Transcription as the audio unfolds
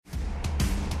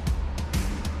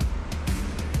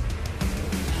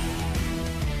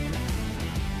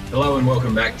Hello and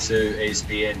welcome back to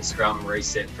ESPN Scrum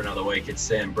Reset for another week. It's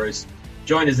Sam Bruce,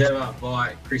 joined as ever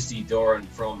by Christy Doran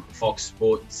from Fox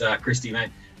Sports. Christy,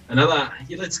 mate,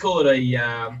 let's call it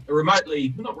a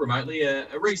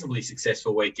reasonably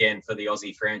successful weekend for the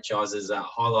Aussie franchises,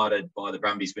 highlighted by the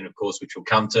Brumbies win, of course, which we'll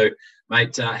come to.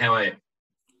 Mate, how are you?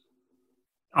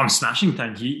 I'm smashing,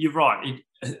 thank you. You're right.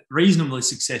 Reasonably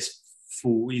successful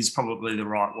is probably the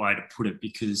right way to put it,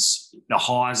 because the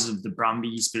highs of the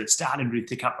Brumbies, but it started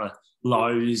with a couple of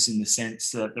lows in the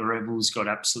sense that the Rebels got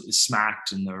absolutely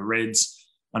smacked and the Reds,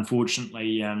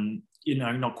 unfortunately,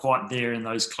 not quite there in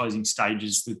those closing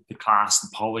stages with the class, the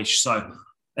polish. So,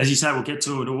 as you say, we'll get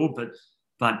to it all,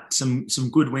 but some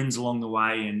good wins along the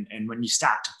way. And when you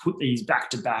start to put these back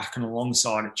to back and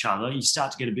alongside each other, you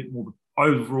start to get a bit more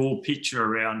overall picture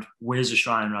around where's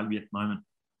Australian rugby at the moment.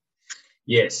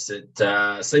 Yes, it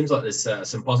seems like there's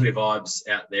some positive vibes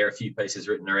out there. A few pieces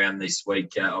written around this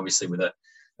week, obviously with a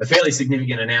fairly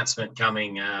significant announcement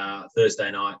coming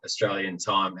Thursday night, Australian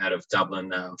time, out of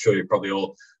Dublin. I'm sure you're probably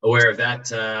all aware of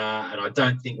that. And I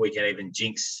don't think we can even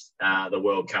jinx the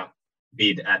World Cup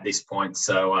bid at this point.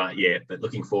 So, but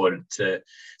looking forward to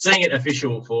seeing it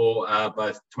official for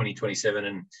both 2027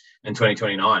 and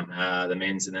 2029, the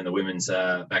men's and then the women's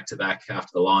back-to-back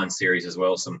after the Lions series as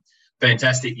well. Some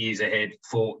fantastic years ahead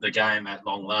for the game at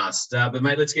long last. But,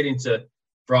 mate, let's get into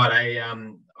Friday.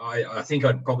 I think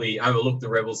I'd probably overlooked the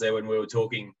Rebels there when we were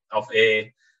talking off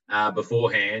air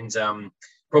beforehand.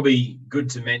 Probably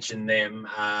good to mention them.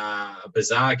 A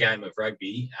bizarre game of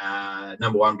rugby.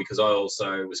 Number one, because I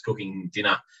also was cooking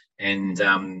dinner and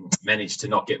managed to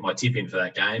not get my tip in for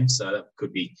that game. So that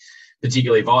could be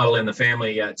particularly vital in the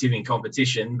family tipping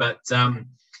competition. But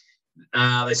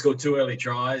they scored two early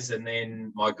tries, and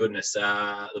then, my goodness,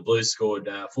 the Blues scored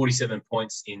 47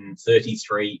 points in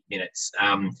 33 minutes.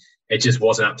 It just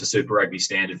wasn't up to Super Rugby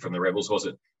standard from the Rebels, was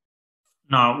it?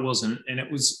 No, it wasn't. And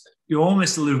you're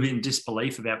almost a little bit in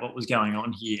disbelief about what was going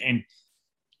on here. And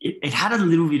it had a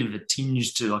little bit of a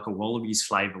tinge to like a Wallabies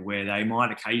flavour, where they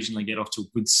might occasionally get off to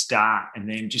a good start and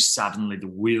then just suddenly the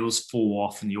wheels fall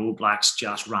off and the All Blacks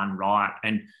just run right.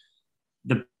 And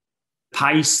the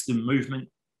pace, the movement,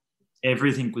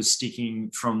 everything was sticking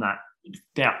from about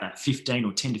that 15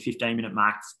 or 10 to 15 minute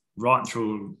mark right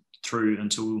through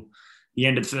until the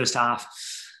end of the first half.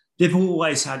 They've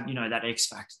always had, that X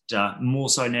factor, more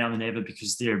so now than ever,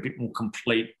 because they're a bit more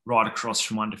complete right across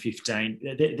from 1 to 15.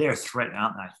 They're a threat,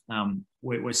 aren't they?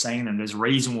 We're seeing them. There's a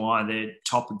reason why they're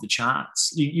top of the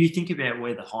charts. You think about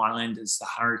where the Highlanders, the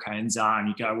Hurricanes are, and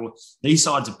you go, well, these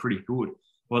sides are pretty good.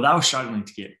 Well, they were struggling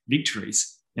to get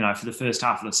victories, for the first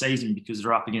half of the season, because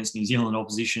they're up against New Zealand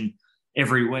opposition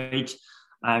every week.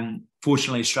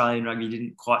 Fortunately, Australian rugby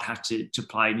didn't quite have to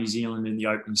play New Zealand in the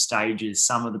opening stages.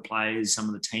 Some of the players, some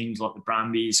of the teams like the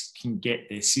Brumbies can get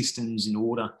their systems in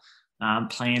order,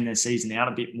 plan their season out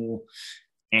a bit more.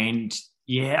 And,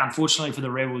 unfortunately for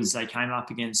the Rebels, they came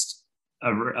up against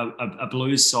a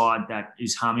Blues side that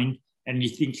is humming. And you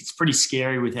think it's pretty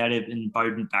scary without even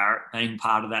Beauden Barrett being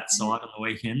part of that side on the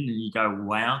weekend. And you go,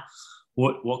 wow,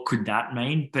 what could that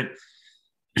mean? But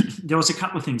there was a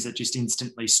couple of things that just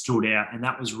instantly stood out, and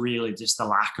that was really just the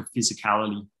lack of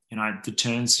physicality, the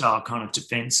turnstile kind of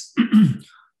defence.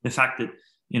 The fact that,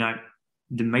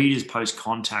 the meters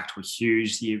post-contact were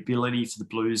huge, the ability for the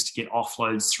Blues to get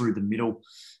offloads through the middle.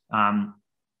 And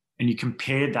you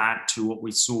compare that to what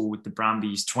we saw with the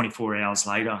Brumbies 24 hours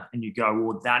later, and you go,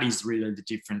 well, that is really the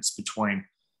difference between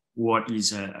what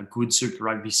is a good Super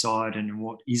Rugby side and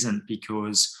what isn't,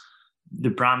 because the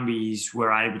Brumbies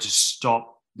were able to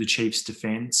stop the Chiefs'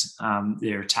 defence,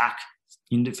 their attack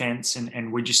in defence,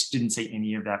 and we just didn't see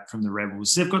any of that from the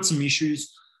Rebels. They've got some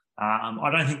issues. I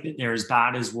don't think that they're as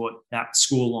bad as what that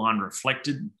scoreline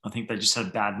reflected. I think they just had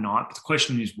a bad night. But the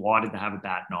question is, why did they have a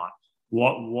bad night?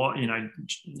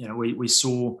 We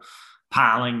saw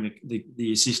Parling,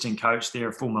 the assistant coach there,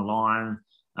 a former Lion.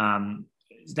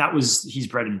 That was his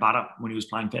bread and butter when he was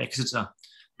playing for Exeter.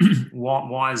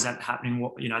 Why is that happening?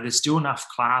 There's still enough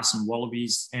class in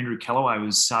Wallabies. Andrew Kellaway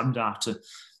was subbed after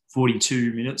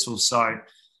 42 minutes or so.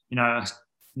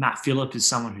 Matt Phillip is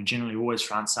someone who generally always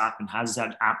fronts up and has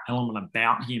that element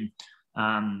about him.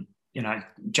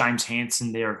 James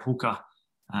Hansen there at hooker,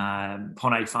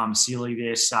 Pone Farmasili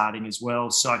there starting as well.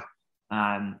 So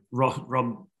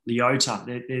Rob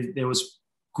Leota, there was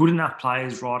good enough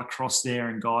players right across there,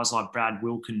 and guys like Brad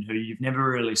Wilkin, who you've never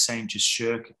really seen just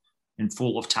shirk and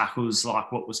fall off tackles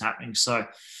like what was happening. So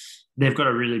they've got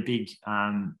a really big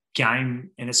game,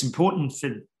 and it's important for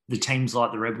the teams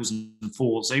like the Rebels and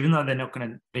Force, even though they're not going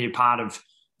to be a part of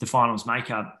the finals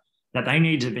makeup, that they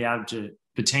need to be able to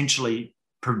potentially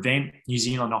prevent New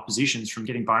Zealand oppositions from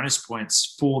getting bonus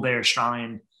points for their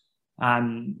Australian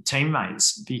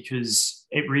teammates, because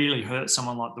it really hurts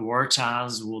someone like the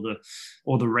Waratahs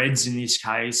or the Reds in this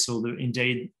case, or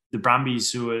indeed the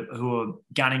Brumbies who are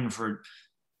gunning for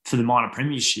the minor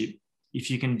premiership. If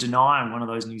you can deny one of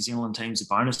those New Zealand teams a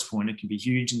bonus point, it can be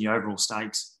huge in the overall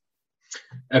stakes.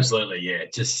 Absolutely, yeah.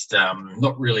 Just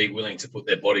not really willing to put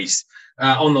their bodies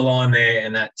on the line there,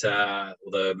 and that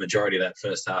the majority of that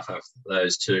first half after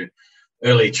those two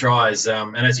early tries.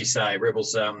 And as you say,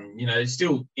 Rebels,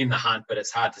 still in the hunt, but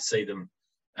it's hard to see them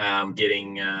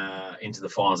getting into the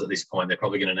finals at this point. They're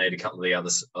probably going to need a couple of the other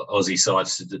Aussie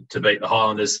sides to beat the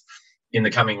Highlanders in the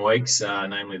coming weeks,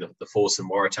 namely the Force and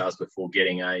Waratahs, before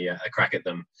getting a crack at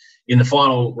them in the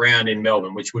final round in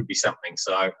Melbourne, which would be something.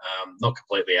 So not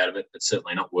completely out of it, but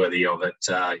certainly not worthy of it,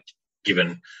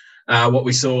 given what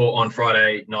we saw on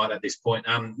Friday night at this point.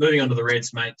 Moving on to the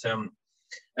Reds, mate. It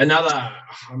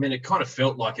kind of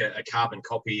felt like a carbon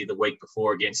copy the week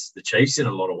before against the Chiefs in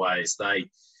a lot of ways. They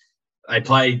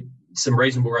played some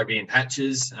reasonable rugby in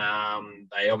patches.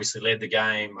 They obviously led the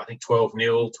game, I think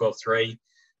 12-0, 12-3.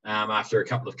 After a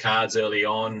couple of cards early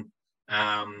on,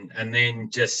 and then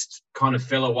just kind of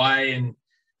fell away and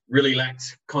really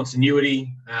lacked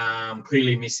continuity,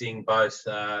 clearly missing both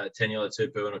Taniela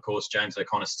Tupu and, of course, James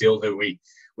O'Connor-Still, who we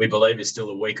believe is still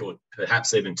a week or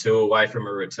perhaps even two away from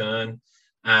a return.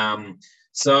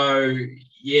 So,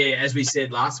 as we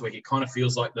said last week, it kind of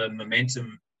feels like the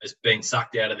momentum has been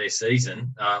sucked out of their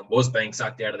season, was being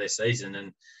sucked out of their season.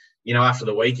 And, after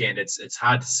the weekend, it's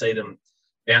hard to see them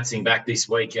bouncing back this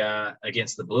week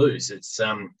against the Blues. It's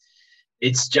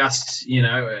just,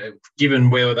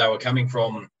 given where they were coming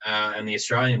from and the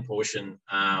Australian portion,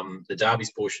 the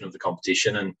derbies portion of the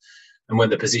competition, and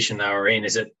when the position they were in,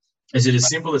 is it as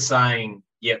simple as saying,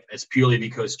 yep, it's purely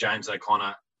because James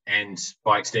O'Connor and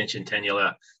by extension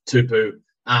Taniela Tupu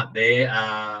aren't there?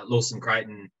 Lawson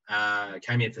Creighton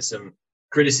came in for some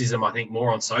criticism, I think,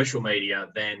 more on social media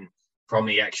than from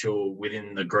the actual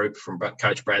within the group from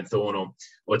Coach Brad Thorne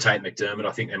or Tate McDermott.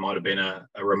 I think there might have been a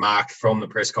remark from the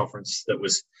press conference that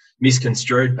was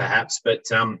misconstrued perhaps, but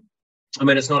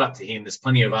it's not up to him. There's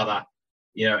plenty of other,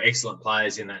 excellent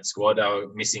players in that squad. They were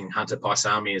missing Hunter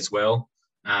Paisami as well.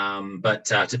 But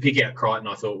to pick out Crichton,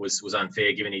 I thought was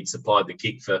unfair, given he'd supplied the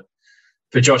kick for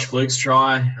Josh Fluke's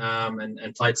try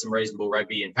and played some reasonable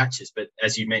rugby in patches. But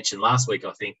as you mentioned last week,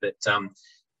 I think that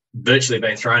virtually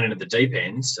been thrown into the deep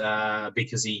end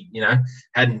because he,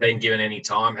 hadn't been given any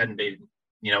time, hadn't been,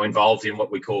 involved in what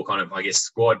we call kind of, I guess,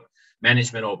 squad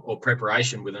management or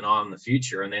preparation with an eye on the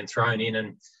future, and then thrown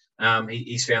in and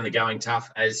he's found the going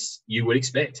tough, as you would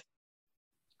expect.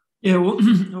 Yeah, well,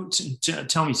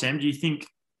 tell me, Sam, do you think,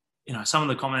 some of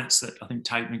the comments that I think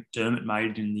Tate McDermott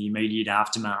made in the immediate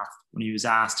aftermath when he was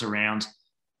asked around,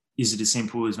 is it as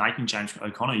simple as making James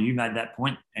O'Connor? You made that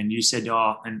point, and you said,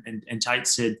 and Tate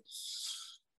said,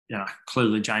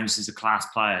 clearly James is a class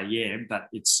player, yeah, but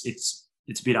it's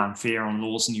a bit unfair on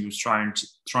Lawson. He was thrown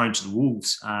to the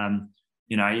wolves.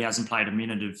 He hasn't played a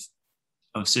minute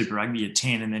of Super Rugby at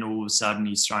 10, and then all of a sudden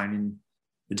he's thrown in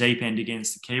the deep end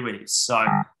against the Kiwis. So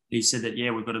he said that,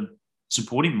 we've got to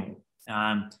support him more.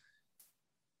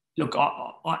 Look,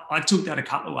 I took that a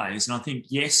couple of ways, and I think,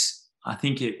 yes, I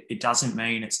think it doesn't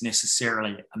mean it's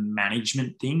necessarily a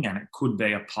management thing, and it could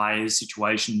be a player's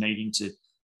situation needing to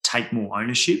take more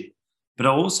ownership. But I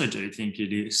also do think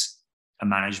it is a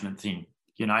management thing.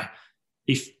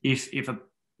 If a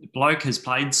bloke has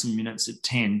played some minutes at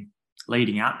 10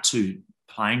 leading up to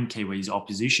playing Kiwis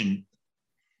opposition,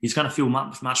 he's going to feel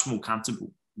much more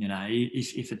comfortable.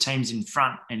 If a team's in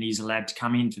front and he's allowed to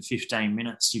come in for 15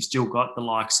 minutes, you've still got the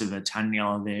likes of a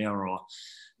Taniela there, or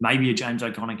maybe a James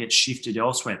O'Connor gets shifted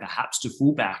elsewhere, perhaps to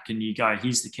fullback, and you go,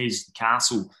 here's the keys to the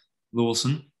castle,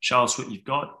 Lawson, show us what you've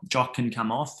got. Jock can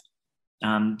come off.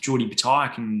 Geordie Bataille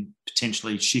can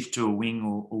potentially shift to a wing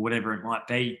or whatever it might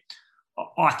be.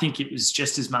 I think it was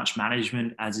just as much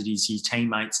management as it is his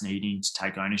teammates needing to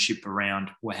take ownership around,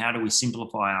 well, how do we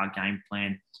simplify our game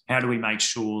plan? How do we make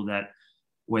sure that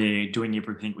we're doing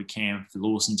everything we can for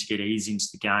Lawson to get ease into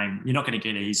the game? You're not going to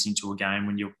get ease into a game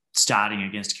when you're starting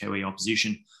against Kiwi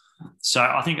opposition. So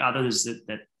I think others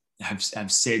that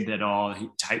have said that,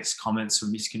 Tate's comments were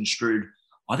misconstrued.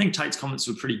 I think Tate's comments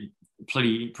were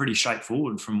pretty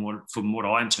straightforward from what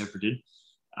I interpreted.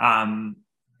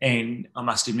 And I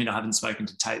must admit, I haven't spoken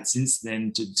to Tate since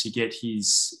then to get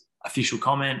his official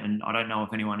comment, and I don't know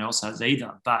if anyone else has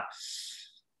either. But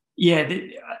yeah,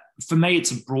 for me,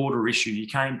 it's a broader issue. You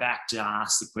came back to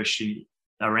ask the question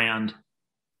around,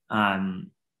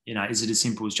 is it as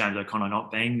simple as James O'Connor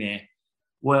not being there?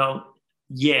 Well,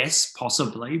 yes,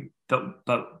 possibly,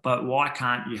 But why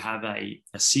can't you have a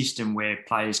system where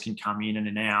players can come in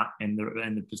and out and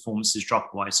the performances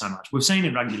drop away so much? We've seen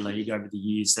in rugby league over the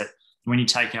years that when you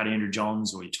take out Andrew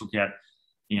Johns or you took out,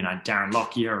 Darren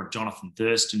Lockyer or Jonathan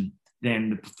Thurston, then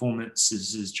the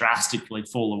performances drastically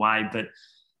fall away.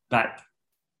 But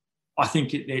I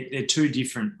think they're two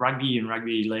different. Rugby and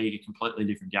rugby league are completely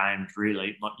different games,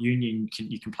 really. Like union,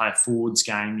 you can play a forwards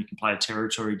game, you can play a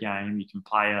territory game, you can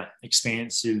play an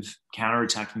expansive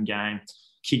counter-attacking game,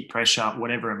 kick pressure,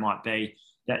 whatever it might be.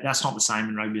 That's not the same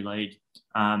in rugby league.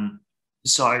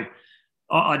 So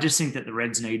I just think that the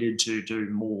Reds needed to do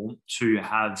more to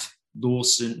have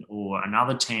Lawson or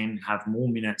another 10 have more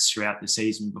minutes throughout the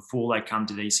season before they come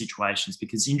to these situations,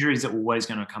 because injuries are always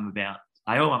going to come about.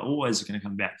 They are always going to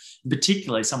come back,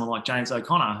 particularly someone like James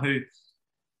O'Connor, who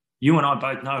you and I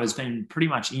both know has been pretty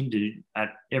much injured at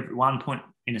every one point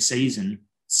in a season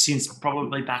since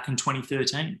probably back in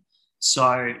 2013.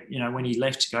 So, when he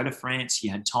left to go to France, he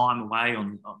had time away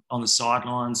on the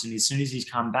sidelines. And as soon as he's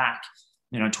come back,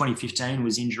 2015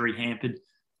 was injury hampered.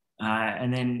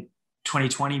 And then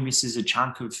 2020 misses a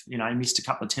chunk of, he missed a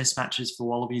couple of test matches for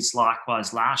Wallabies,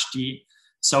 likewise last year.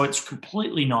 So it's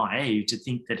completely naive to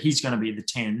think that he's going to be the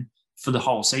 10 for the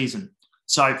whole season.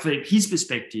 So for his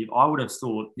perspective, I would have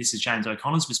thought, this is James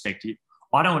O'Connor's perspective,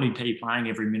 I don't want to be playing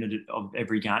every minute of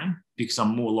every game because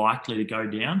I'm more likely to go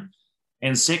down.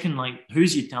 And secondly,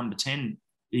 who's your number 10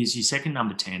 is your second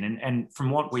number 10. And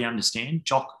from what we understand,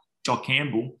 Jock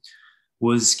Campbell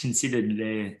was considered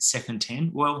their second 10.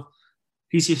 Well,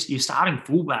 he's your starting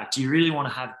fullback. Do you really want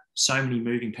to have so many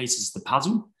moving pieces of the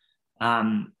puzzle?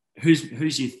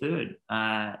 Who's your third?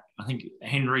 I think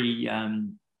Henry,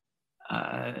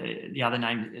 the other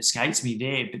name escapes me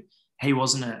there, but he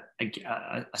wasn't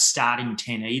a starting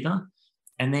 10 either.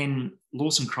 And then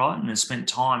Lawson Crichton has spent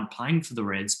time playing for the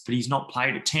Reds, but he's not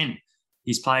played at 10.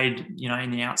 He's played,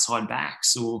 in the outside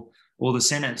backs or the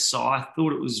centres. So I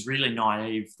thought it was really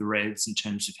naive, the Reds, in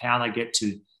terms of how they get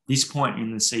to this point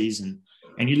in the season.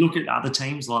 And you look at other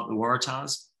teams like the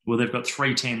Waratahs, well, they've got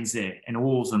 3 10s there, and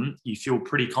all of them, you feel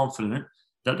pretty confident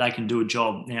that they can do a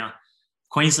job. Now,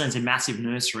 Queensland's a massive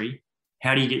nursery.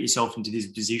 How do you get yourself into this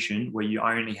position where you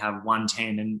only have 1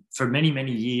 10? And for many,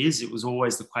 many years, it was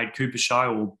always the Quade Cooper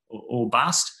show or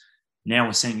bust. Now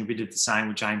we're seeing a bit of the same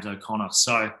with James O'Connor.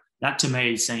 So that to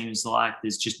me seems like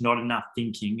there's just not enough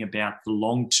thinking about the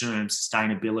long-term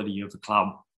sustainability of the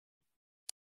club.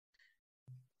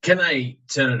 Can they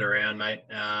turn it around, mate?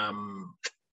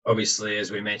 Obviously,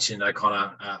 as we mentioned,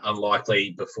 O'Connor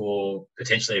unlikely before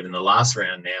potentially even the last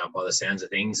round now, by the sounds of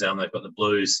things. They've got the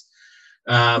Blues,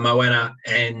 Moana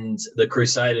and the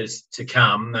Crusaders to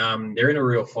come. They're in a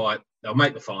real fight. They'll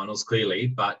make the finals, clearly,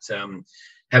 but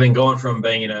having gone from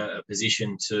being in a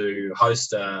position to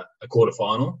host a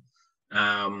quarterfinal,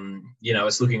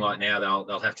 it's looking like now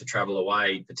they'll have to travel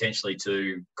away, potentially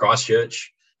to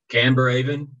Christchurch, Canberra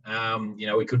even.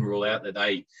 We couldn't rule out that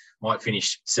they might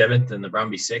finish 7th and the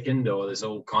Brumbies 2nd, or there's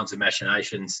all kinds of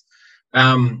machinations,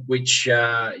 which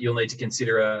you'll need to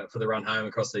consider for the run home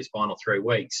across these final 3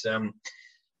 weeks.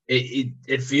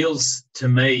 It feels to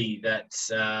me that,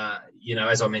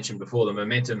 as I mentioned before, the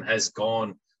momentum has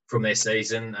gone from their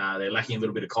season. They're lacking a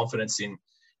little bit of confidence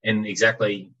in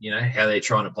exactly, how they're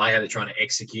trying to play, how they're trying to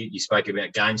execute. You spoke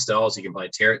about game styles. You can play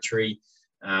territory.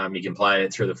 You can play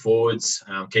it through the forwards,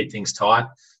 keep things tight.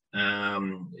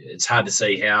 It's hard to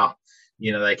see how,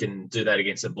 they can do that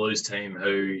against a Blues team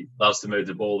who loves to move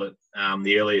the ball at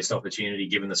the earliest opportunity,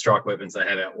 given the strike weapons they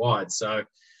have out wide. So,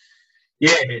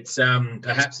 yeah, it's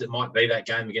perhaps it might be that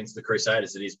game against the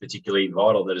Crusaders that is particularly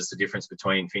vital, that is the difference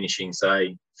between finishing,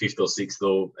 say, 5th or 6th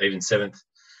or even 7th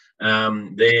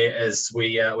there as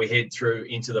we head through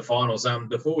into the finals.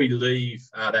 Before we leave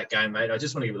that game, mate, I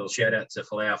just want to give a little shout out to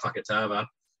Folau Fakatava,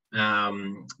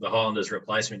 the Highlanders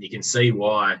replacement. You can see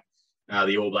why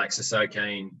the All Blacks are so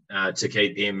keen to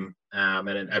keep him, and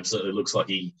it absolutely looks like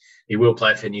he will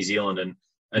play for New Zealand and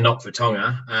not for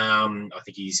Tonga. I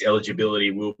think his eligibility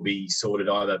will be sorted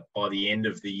either by the end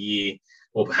of the year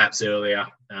or perhaps earlier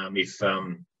if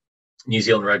New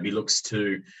Zealand Rugby looks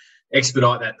to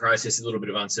expedite that process. A little bit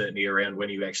of uncertainty around when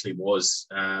he actually was,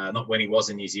 not when he was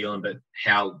in New Zealand, but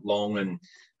how long, and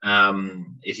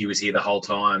if he was here the whole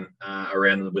time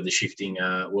around with the shifting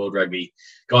World Rugby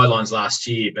guidelines last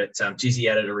year. But Jizzy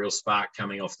added a real spark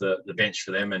coming off the bench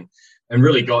for them and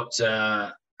really got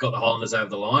the Highlanders over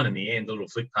the line in the end. A little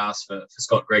flick pass for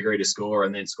Scott Gregory to score,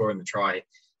 and then scoring the try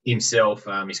himself.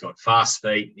 He's got fast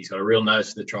feet. He's got a real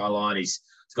nose for the try line. He's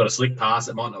got a slick pass.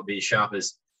 It might not be as sharp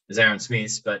as Aaron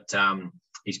Smith's, but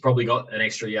he's probably got an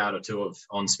extra yard or two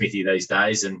on Smithy these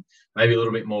days, and maybe a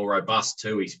little bit more robust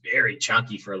too. He's very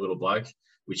chunky for a little bloke,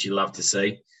 which you love to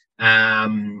see.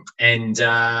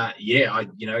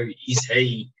 Is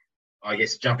he? I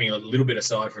guess jumping a little bit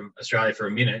aside from Australia for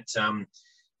a minute,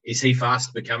 is he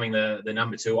fast becoming the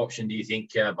number 2 option, do you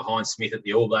think, behind Smith at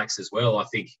the All Blacks as well? I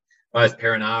think both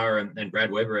Perenara and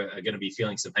Brad Weber are going to be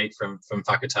feeling some heat from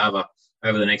Fakatava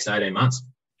over the next 18 months.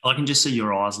 I can just see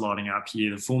your eyes lighting up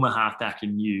here. The former halfback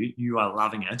in you are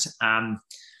loving it.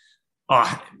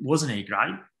 Wasn't he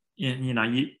great?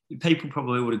 People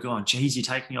probably would have gone, geez, you're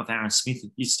taking off Aaron Smith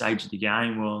at this stage of the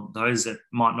game. Well, those that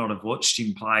might not have watched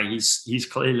him play, he's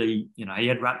clearly, he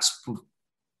had raps for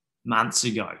months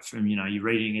ago from, you're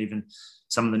reading even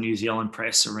some of the New Zealand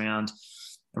press around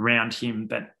him.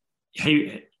 But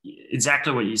he,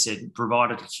 exactly what you said,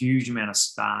 provided a huge amount of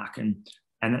spark. And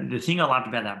the thing I loved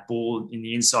about that ball in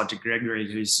the inside to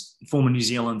Gregory, who's former New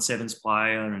Zealand Sevens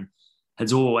player and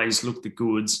has always looked the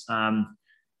goods,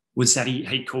 was that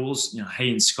he calls,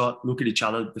 he and Scott look at each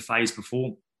other the phase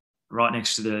before, right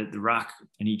next to the ruck,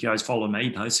 and he goes, follow me,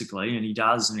 basically, and he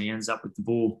does, and he ends up with the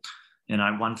ball,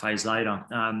 one phase later.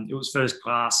 It was first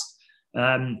class.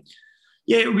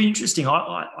 It'll be interesting.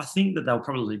 I think that they'll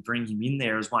probably bring him in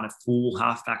there as one of 4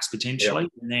 halfbacks potentially,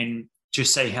 and then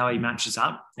just see how he matches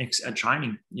up at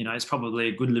training. It's probably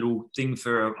a good little thing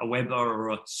for a Weber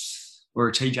or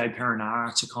a TJ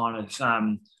Perenara to kind of,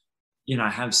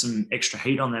 have some extra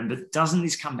heat on them. But doesn't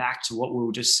this come back to what we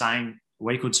were just saying a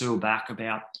week or two back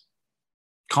about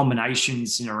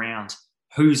combinations in a round?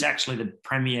 Who's actually the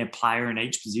premier player in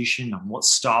each position and what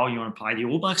style you want to play? The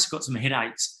All Blacks have got some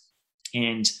headaches.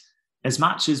 And as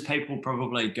much as people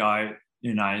probably go,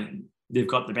 they've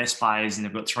got the best players and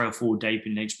they've got 3 or 4 deep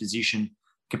in each position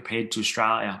compared to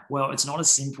Australia. Well, it's not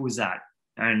as simple as that.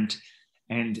 And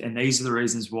these are the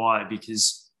reasons why,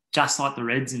 because just like the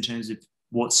Reds in terms of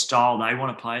what style they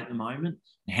want to play at the moment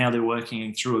and how they're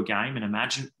working through a game and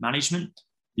management,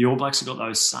 the All Blacks have got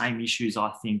those same issues,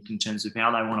 I think, in terms of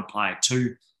how they want to play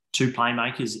two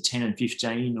playmakers at 10 and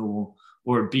 15 or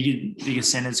a bigger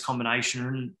centres combination.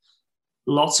 And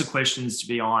lots of questions to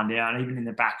be ironed out, even in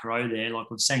the back row there.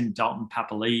 Like we've seen Dalton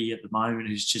Papali'i at the moment,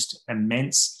 who's just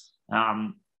immense.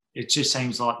 It just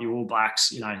seems like the All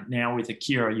Blacks, now with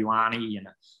Akira Ioane and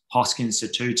Hoskins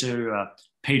Sotutu,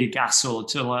 Peter Gasul,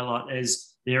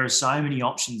 there are so many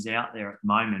options out there at the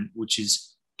moment, which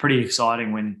is pretty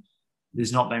exciting when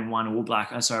there's not been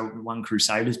one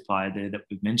Crusaders player there that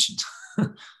we've mentioned.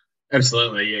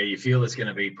 Absolutely, yeah. You feel there's going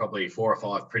to be probably 4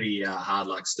 or 5 pretty hard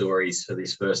luck stories for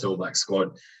this first All Black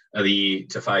squad of the year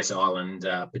to face Ireland,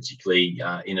 particularly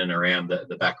in and around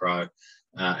the back row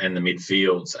and the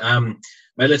midfield.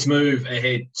 Mate, let's move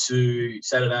ahead to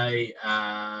Saturday.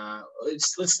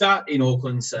 Let's start in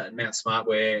Auckland's Mount Smart,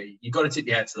 where you've got to tip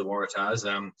your hat to the Waratahs.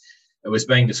 It was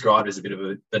being described as a bit of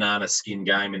a banana skin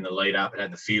game in the lead up. It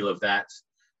had the feel of that.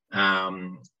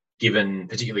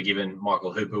 Particularly given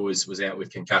Michael Hooper was out with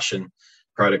concussion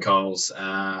protocols,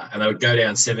 and they would go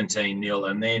down 17-0.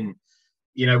 And then,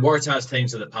 Waratahs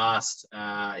teams of the past,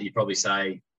 you probably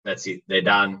say, that's it, they're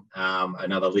done.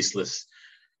 Another listless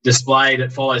display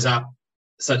that follows up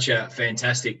such a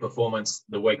fantastic performance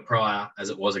the week prior as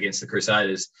it was against the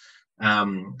Crusaders.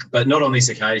 But not on this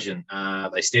occasion.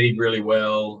 They steadied really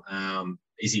well.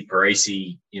 Izzy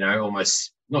Parisi,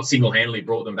 almost not single-handedly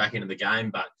brought them back into the game,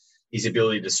 but his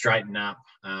ability to straighten up,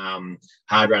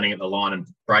 hard running at the line and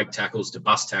break tackles to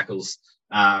bust tackles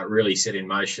really set in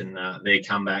motion their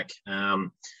comeback.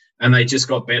 And they just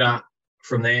got better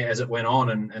from there as it went on.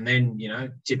 And then,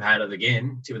 tip of the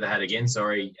hat again,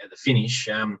 at the finish.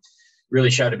 Really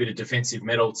showed a bit of defensive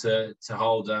mettle to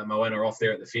hold Moana off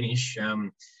there at the finish.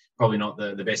 Probably not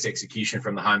the best execution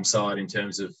from the home side in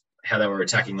terms of how they were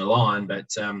attacking the line. But,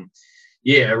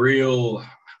 a real,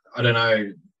 I don't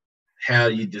know how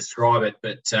you describe it,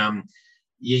 but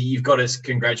you've got to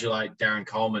congratulate Darren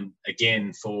Coleman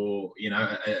again for,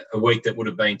 a week that would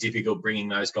have been difficult, bringing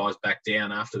those guys back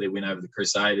down after their win over the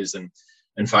Crusaders and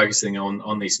focusing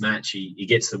on this match. He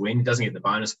gets the win. He doesn't get the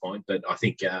bonus point, but I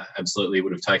think absolutely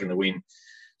would have taken the win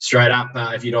straight up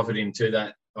if you'd offered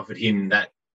him that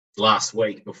last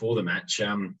week before the match.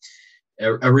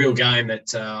 A real game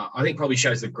that I think probably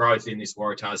shows the growth in this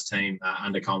Waratahs team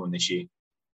under Coleman this year.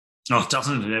 Oh,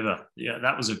 doesn't it ever? Yeah,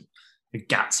 that was a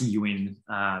gutsy win.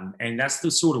 And that's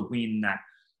the sort of win that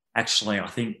actually I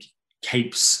think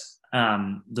keeps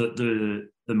the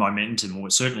momentum, or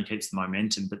it certainly keeps the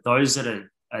momentum. But those that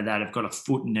have got a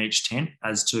foot in each tent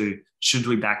as to should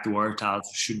we back the Waratahs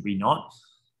or should we not?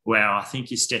 Well, I think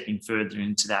you're stepping further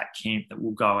into that camp that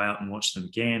we'll go out and watch them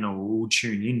again, or we'll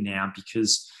tune in now,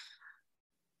 because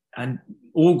and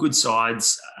all good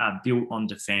sides are built on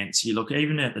defence. You look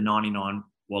even at the 99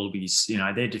 Wallabies,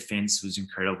 their defence was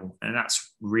incredible. And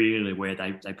that's really where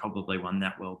they probably won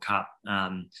that World Cup.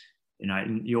 In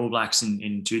the All Blacks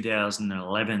in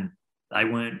 2011, they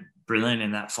weren't brilliant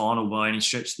in that final by any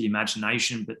stretch of the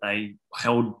imagination, but they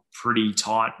held pretty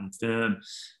tight and firm.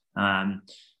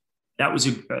 That was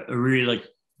a really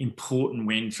important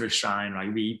win for Australian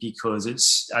rugby because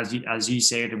it's, as you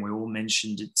said, and we all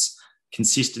mentioned, it's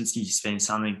consistency has been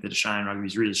something that Australian rugby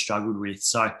has really struggled with.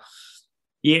 So,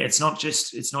 yeah, it's not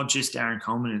just Darren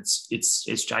Coleman.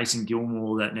 It's Jason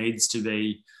Gilmore that needs to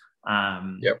be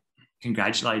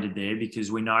congratulated there,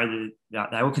 because we know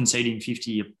that they were conceding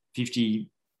 50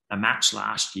 a match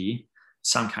last year,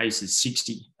 some cases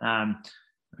 60.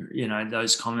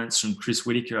 Those comments from Chris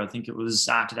Whittaker, I think it was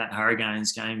after that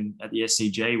Hurricanes game at the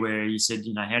SCG, where he said,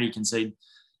 how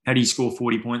do you score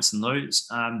 40 points and lose?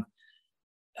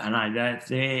 I know that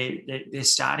they're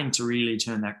starting to really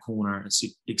turn that corner. It's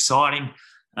exciting.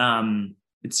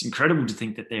 It's incredible to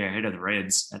think that they're ahead of the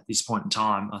Reds at this point in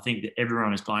time. I think that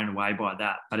everyone is blown away by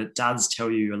that, but it does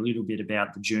tell you a little bit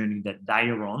about the journey that they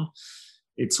are on.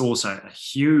 It's also a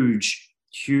huge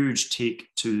tick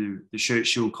to the Shirt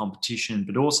Shield competition,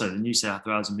 but also the New South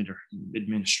Wales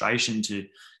administration to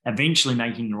eventually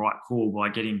making the right call by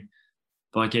getting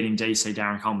DC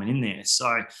Darren Coleman in there.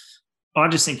 So I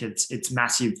just think it's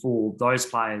massive for those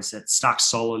players that stuck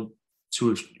solid to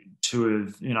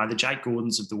have the Jake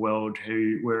Gordons of the world,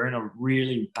 who were in a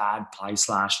really bad place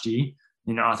last year.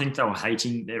 I think they were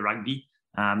hating their rugby.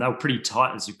 They were pretty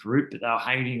tight as a group, but they were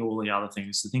hating all the other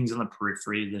things, the things on the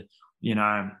periphery,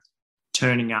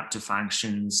 turning up to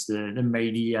functions, the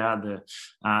media, the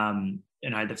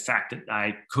fact that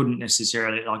they couldn't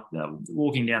necessarily,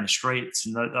 walking down the streets,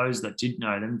 and those that did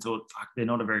know them thought, fuck, they're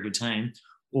not a very good team.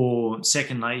 Or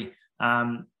secondly,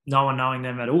 no one knowing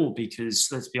them at all, because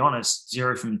let's be honest,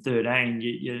 0 from 13,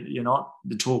 you're not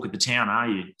the talk of the town, are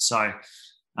you? So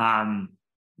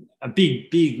a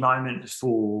big moment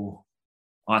for,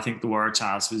 I think, the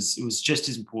Waratahs. It was just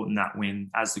as important, that win,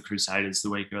 as the Crusaders the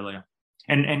week earlier.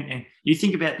 And you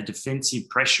think about the defensive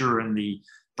pressure and the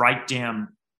breakdown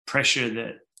pressure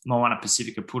that Moana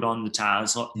Pacifica put on the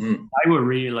Tars. They were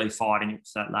really fighting it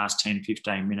for that last 10,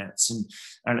 15 minutes.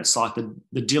 And it's like the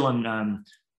Dylan, I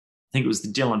think it was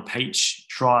the Dylan Peach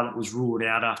try that was ruled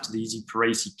out after the Izzy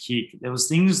Parisi kick. There was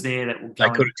things there that were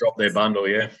going. They could have dropped their bundle,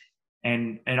 yeah.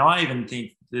 And I even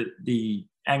think that the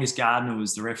Angus Gardner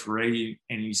was the referee,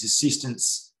 and his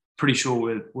assistants, pretty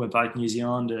sure were both New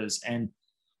Zealanders. And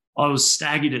I was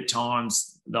staggered at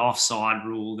times, the offside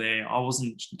rule there. I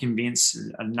wasn't convinced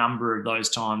a number of those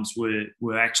times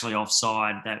were actually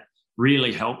offside. That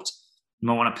really helped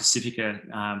Moana Pacifica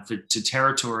to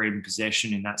territory and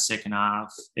possession in that second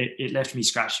half. It left me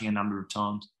scratching a number of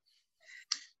times.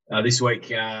 This week,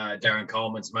 Darren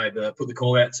Coleman's put the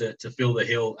call out to fill the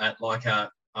hill at Leichhardt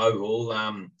Oval.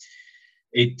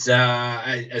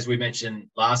 As we mentioned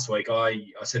last week, I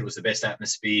said it was the best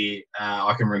atmosphere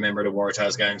I can remember at a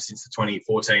Waratahs game since the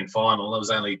 2014 final. There was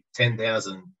only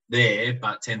 10,000 there,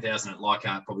 but 10,000 at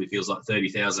Leichhardt probably feels like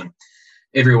 30,000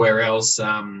 everywhere else.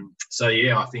 So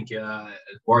yeah, I think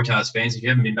Waratahs fans, if you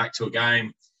haven't been back to a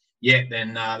game yet,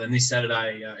 then this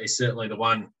Saturday is certainly the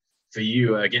one for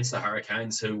you against the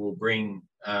Hurricanes, who will bring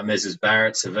Mezes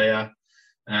Barrett, Sevilla,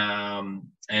 and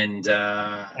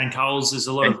Coles. There's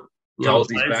a lot of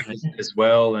Coles is back as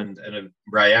well, and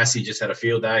Ray Assey just had a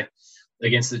field day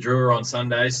against the Drua on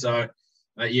Sunday. So,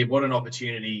 what an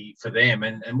opportunity for them.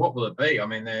 And what will it be? I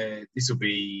mean, this will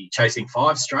be chasing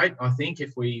 5 straight, I think,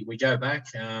 if we go back.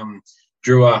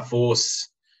 Drua, Force,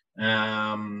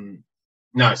 the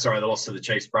loss to the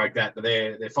Chiefs broke that, but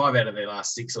they're 5 out of their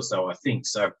last 6 or so, I think.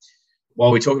 So,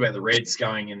 while we talk about the Reds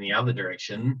going in the other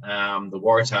direction, the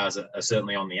Waratahs are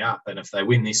certainly on the up. And if they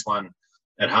win this one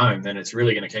at home, then it's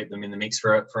really going to keep them in the mix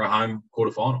for a home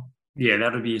quarterfinal. Yeah,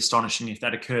 that would be astonishing if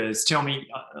that occurs. Tell me,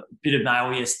 a bit of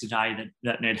mail yesterday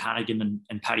that Ned Hannigan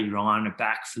and Paddy Ryan are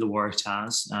back for the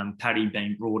Waratahs. Paddy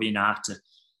being brought in after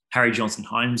Harry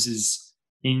Johnson-Holmes's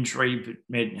injury, but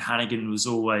Ned Hannigan was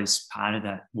always part of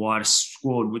that wider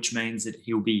squad, which means that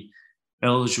he'll be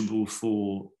eligible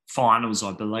for finals,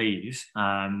 I believe.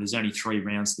 There's only 3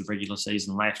 rounds of the regular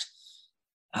season left.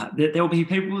 There'll be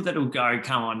people that will go,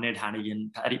 come on, Ned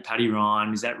Hannigan, Paddy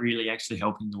Ryan, is that really actually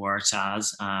helping the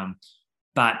Waratahs?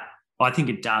 But I think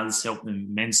it does help them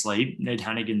immensely. Ned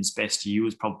Hannigan's best year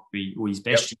was probably, or his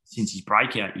best year since his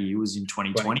breakout year was in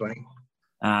 2020.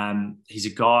 He's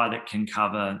a guy that can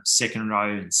cover second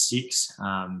row and 6,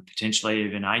 potentially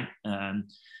even 8.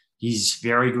 He's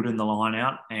very good in the line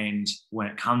out, and when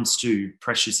it comes to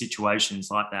pressure situations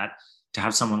like that, to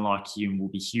have someone like him will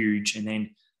be huge. And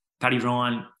then Paddy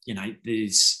Ryan,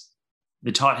 there's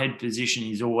the tight head position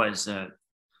is always a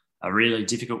really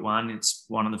difficult one. It's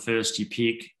one of the first you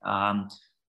pick.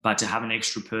 But to have an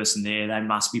extra person there, they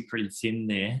must be pretty thin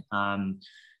there.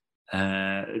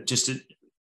 Just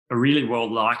a really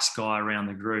well-liked guy around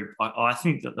the group. I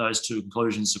think that those two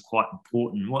conclusions are quite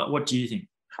important. What do you think?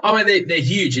 I mean, they're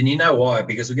huge, and you know why?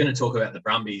 Because we're going to talk about the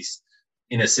Brumbies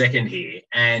in a second here.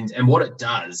 And what it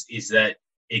does is that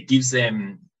it gives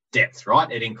them depth,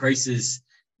 right? It increases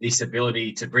this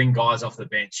ability to bring guys off the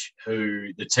bench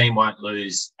who the team won't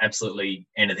lose absolutely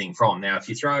anything from. Now, if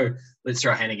let's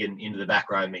throw Hannigan into the back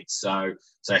row mix. So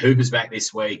Hooper's back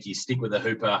this week. You stick with the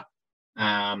Hooper,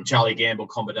 Charlie Gamble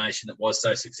combination that was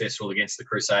so successful against the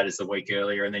Crusaders the week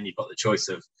earlier. And then you've got the choice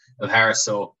of Harris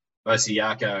or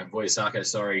Voisaka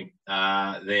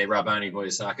there, Raboni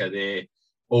Voisaka there,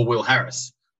 or Will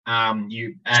Harris.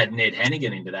 You add Ned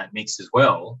Hannigan into that mix as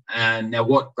well. And now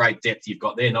what great depth you've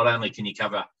got there. Not only can you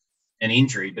cover an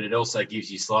injury, but it also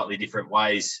gives you slightly different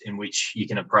ways in which you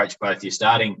can approach both your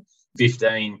starting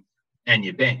 15 and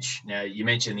your bench. Now, you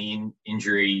mentioned the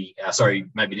injury,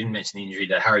 maybe didn't mention the injury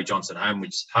to Harry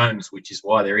Johnson-Holmes, which is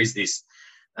why there is this,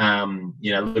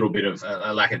 little bit of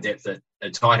a lack of depth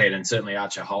at tight head. And certainly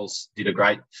Archer Holes had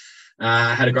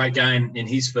a great game in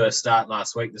his first start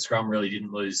last week. The scrum really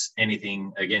didn't lose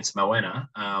anything against Moana.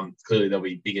 Clearly, there'll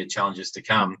be bigger challenges to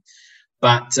come.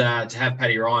 But to have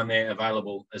Paddy Ryan there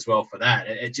available as well for that,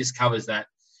 it just covers that,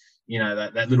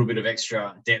 that little bit of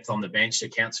extra depth on the bench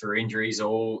that counts for injuries.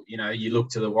 Or, you look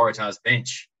to the Waratahs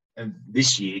bench and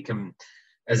this year,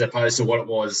 as opposed to what it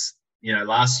was,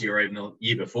 last year or even the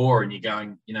year before, and you're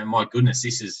going, my goodness,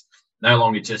 this is no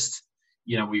longer just,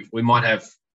 we might have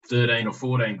 13 or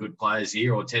 14 good players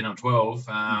here, or 10 or 12.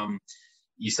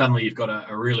 You've got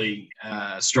a really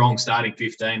strong starting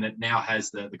 15 that now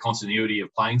has the continuity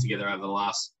of playing together over the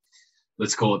last,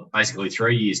 let's call it basically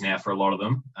 3 years now for a lot of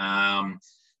them.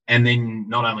 And then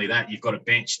not only that, you've got a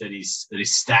bench that is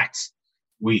stacked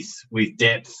with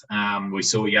depth. We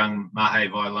saw young Mahe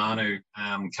Vailanu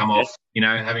come off,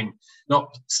 having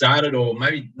not started or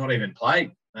maybe not even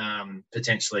played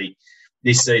potentially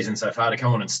this season so far, to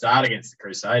come on and start against the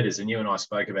Crusaders. And you and I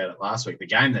spoke about it last week. The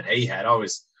game that he had, I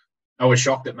was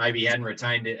shocked that maybe he hadn't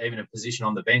retained even a position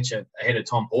on the bench ahead of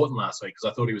Tom Horton last week,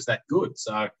 because I thought he was that good.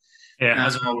 So yeah,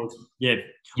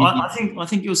 I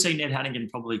think you'll see Ned Hannigan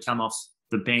probably come off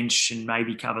the bench and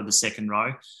maybe cover the second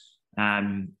row.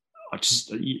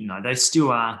 They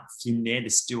still are thin there. They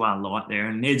still are light there,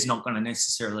 and Ned's not going to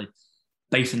necessarily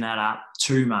beefing that up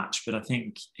too much, but I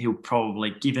think he'll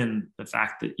probably, given the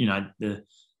fact that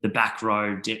the back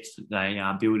row depth that they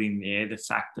are building there, the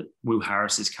fact that Will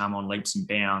Harris has come on leaps and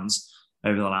bounds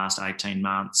over the last 18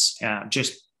 months,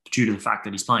 just due to the fact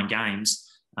that he's playing games,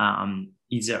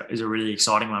 is a really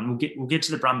exciting one. We'll get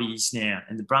to the Brumbies now,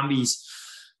 and the Brumbies,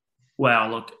 well,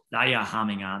 look, they are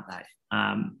humming, aren't they?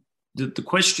 The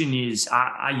question is,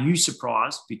 are you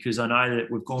surprised? Because I know that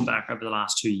we've gone back over the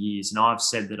last 2 years, and I've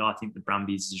said that I think the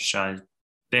Brumbies show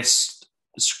best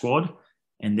squad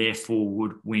and therefore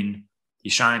would win the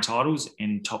Australian titles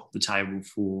and top the table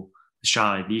for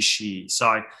Australia this year.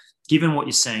 So given what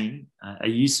you're seeing, are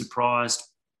you surprised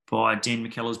by Dan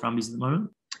McKellar's Brumbies at the moment?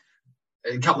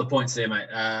 A couple of points there, mate.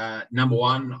 Number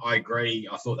one, I agree.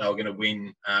 I thought they were going to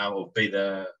win or be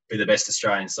the best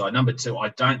Australian side. Number two, I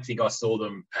don't think I saw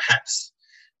them perhaps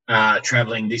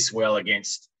travelling this well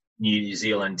against New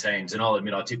Zealand teams. And I'll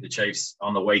admit I tipped the Chiefs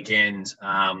on the weekend.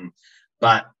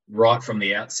 But right from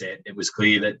the outset, it was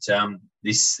clear that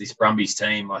this Brumbies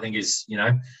team, I think, is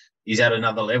at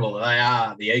another level. They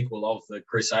are the equal of the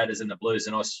Crusaders and the Blues,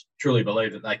 and I truly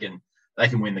believe that they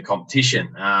can win the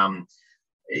competition.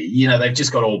 They've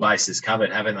just got all bases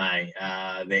covered, haven't they?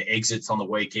 Their exits on the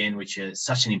weekend, which is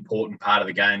such an important part of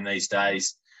the game these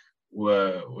days,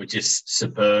 were just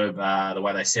superb. The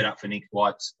way they set up for Nick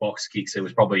White's box kicks, it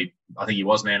was probably, I think he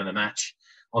was man of the match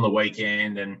on the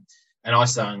weekend. And I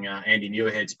sung Andy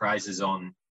Muirhead's praises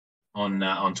on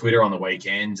Twitter on the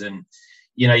weekend. And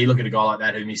you look at a guy like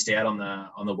that who missed out on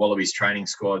the Wallabies training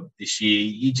squad this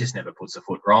year. He just never puts a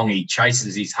foot wrong. He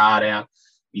chases his heart out.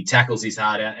 He tackles his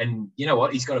heart out. And you know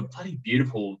what? He's got a bloody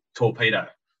beautiful torpedo,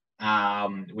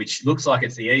 which looks like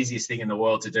it's the easiest thing in the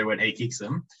world to do when he kicks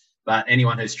them. But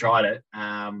anyone who's tried it,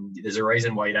 there's a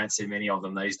reason why you don't see many of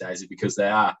them these days, because they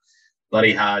are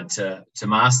bloody hard to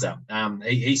master.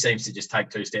 He seems to just take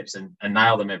two steps and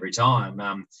nail them every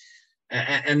time.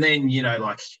 And then,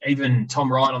 even Tom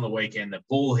Wright on the weekend, the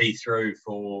ball he threw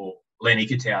for Len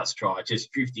Ikitau's try,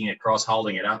 just drifting across,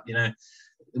 holding it up,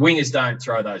 wingers don't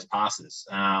throw those passes.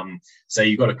 So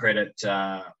you've got to credit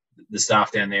the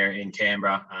staff down there in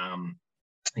Canberra.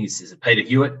 He's Peter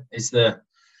Hewitt is the.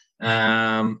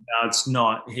 No, it's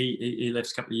not. He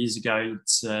left a couple of years ago.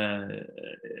 It's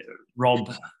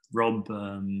Rob.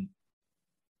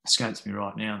 Escapes me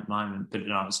right now at the moment, but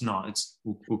no, it's not.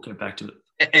 We'll get back to it.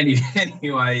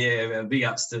 Anyway, yeah, big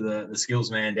ups to the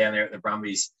skills man down there at the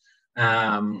Brumbies /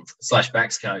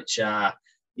 backs coach.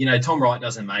 Tom Wright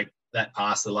doesn't make that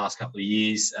pass the last couple of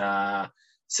years.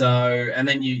 And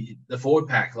then the forward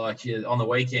pack, on the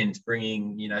weekend,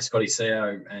 bringing Scotty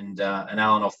Seo and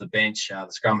Allen off the bench. The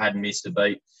scrum hadn't missed a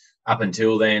beat up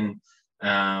until then.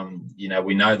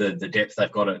 We know the depth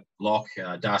they've got at lock,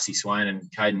 Darcy Swain and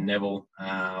Caden Neville,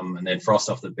 and then Frost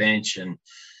off the bench. And,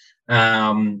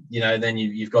 then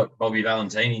you've got Bobby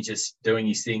Valentini just doing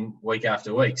his thing week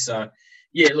after week. So,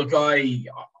 yeah, look,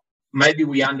 maybe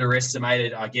we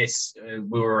underestimated, I guess,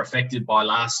 we were affected by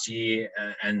last year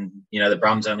and the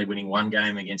Brums only winning one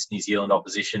game against New Zealand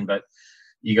opposition. But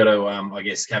you got to, I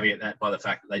guess, caveat that by the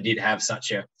fact that they did have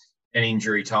such an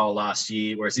injury toll last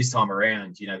year, whereas this time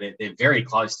around, they're very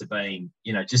close to being,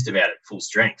 just about at full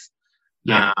strength.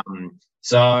 Yeah. A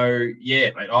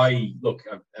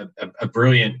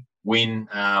brilliant win.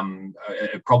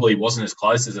 It probably wasn't as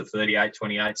close as a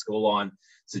 38-28 scoreline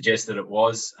suggested it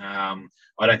was.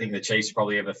 I don't think the Chiefs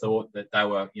probably ever thought that they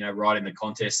were, right in the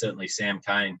contest. Certainly Sam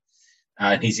Cane,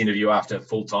 in his interview after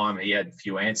full time, he had a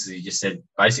few answers. He just said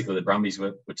basically the Brumbies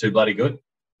were too bloody good.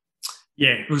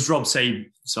 Yeah, it was Rob C.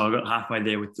 So I got halfway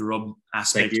there with the Rob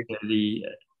aspect of the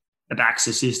backs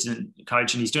assistant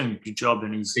coach, and he's doing a good job.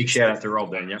 And he's big shout out to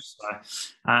Rob then, yeah. So,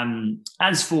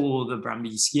 as for the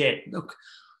Brumbies, yeah, look,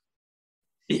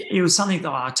 it was something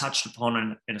that I touched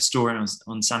upon in a story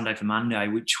on Sunday for Monday,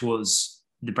 which was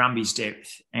the Brumbies'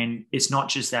 depth. And it's not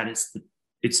just that,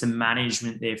 it's the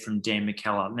management there from Dan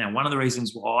McKellar. Now, one of the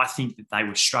reasons why I think that they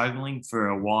were struggling for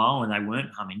a while and they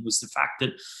weren't humming was the fact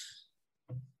that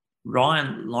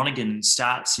Ryan Lonergan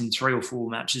starts in 3 or 4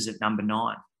 matches at number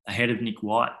 9 ahead of Nick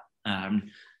White.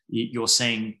 You're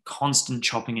seeing constant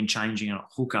chopping and changing at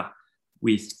hooker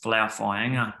with Folau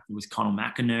Faianga, with Connell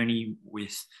McInerney,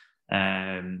 with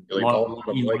Lonergan,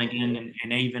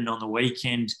 and even on the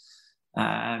weekend,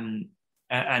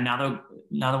 another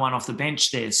one off the bench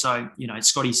there. So,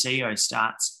 Scotty Seo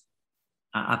starts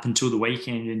up until the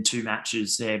weekend in 2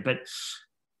 matches there. But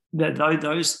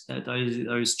those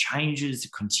changes, the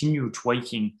continual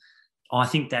tweaking, I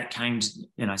think that came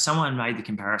to, someone made the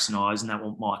comparison, isn't that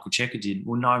what Michael Cheika did?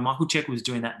 Well, no, Michael Cheika was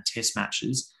doing that in test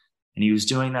matches, and he was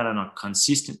doing that on a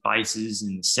consistent basis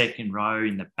in the second row,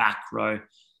 in the back row.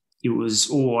 It was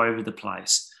all over the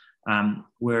place.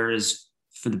 Whereas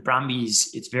for the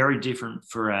Brumbies, it's very different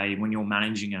when you're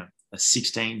managing a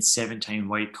 16,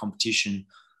 17-week competition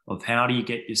of how do you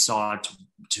get your side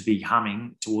to be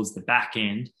humming towards the back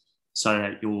end so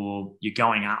that you're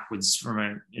going upwards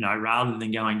from rather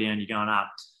than going down, you're going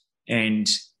up. And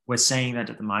we're seeing that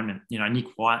at the moment. Nick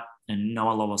White and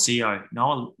Noah Lolosio.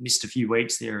 Noah missed a few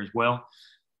weeks there as well,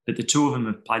 but the two of them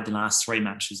have played the last 3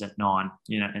 matches at 9,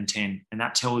 and 10. And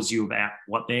that tells you about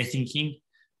what they're thinking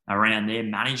around their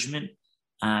management.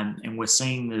 And we're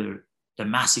seeing the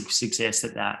massive success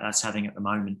that's having at the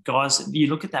moment. Guys, you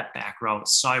look at that back row,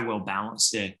 it's so well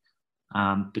balanced there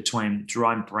between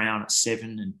Jerome Brown at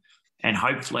 7 and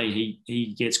hopefully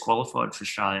he gets qualified for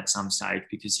Australia at some stage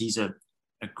because he's a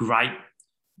great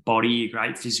body, a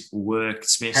great physical work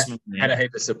specimen. Had a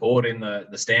heap of support in the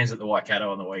stands at the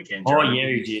Waikato on the weekend. Jerome. Oh, yeah,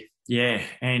 he did. Yeah,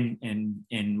 and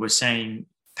we're seeing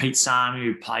Pete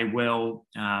Samu play well.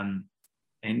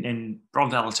 And Rob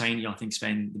Valentini, I think, has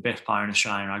been the best player in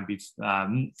Australian rugby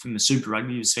from a Super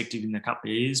Rugby perspective in a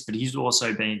couple of years. But he's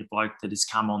also been the bloke that has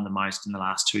come on the most in the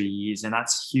last 2 years. And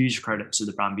that's huge credit to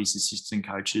the Brumbies assistant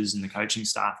coaches and the coaching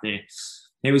staff there.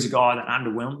 There was a guy that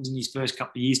underwhelmed in his first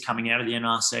couple of years coming out of the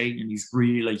NRC, and he's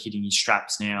really hitting his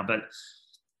straps now. But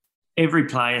every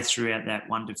player throughout that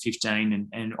 1 to 15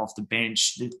 and off the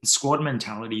bench, the squad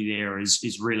mentality there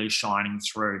is really shining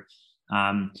through.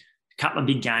 Couple of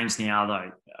big games now,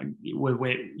 though.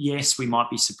 Yes, we might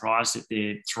be surprised that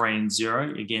they're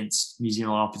 3-0 against New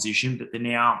Zealand opposition, but they're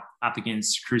now up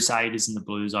against Crusaders and the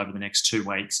Blues over the next 2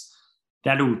 weeks.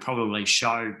 That'll probably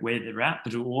show where they're at,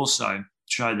 but it'll also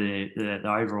show the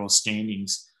overall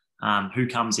standings, who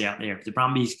comes out there. If the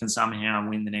Brumbies can somehow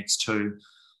win the next 2,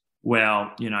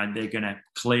 well, they're going to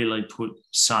clearly put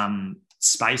some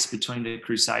space between the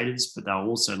Crusaders, but they'll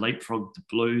also leapfrog the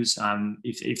Blues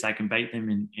if they can beat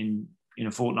them in a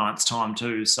fortnight's time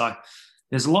too. So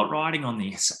there's a lot riding on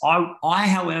this. I,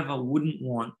 however, wouldn't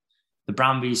want the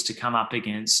Brumbies to come up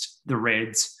against the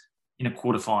Reds in a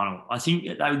quarterfinal. I think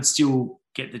that they would still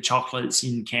get the chocolates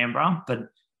in Canberra, but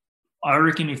I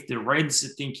reckon if the Reds are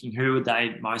thinking who would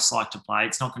they most like to play,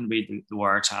 it's not going to be the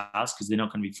Waratahs because they're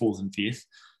not going to be fourth and fifth,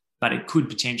 but it could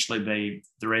potentially be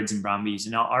the Reds and Brumbies.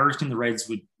 And I reckon the Reds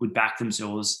would back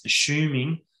themselves,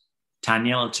 assuming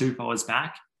Taniela Tupou is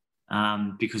back,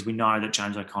 because we know that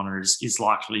James O'Connor is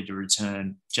likely to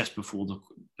return just before the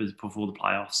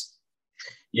playoffs.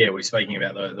 Yeah, we're speaking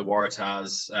about the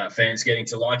Waratahs fans getting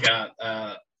to like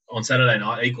on Saturday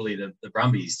night, equally the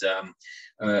Brumbies.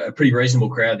 A pretty reasonable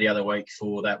crowd the other week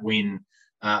for that win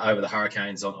over the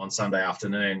Hurricanes on Sunday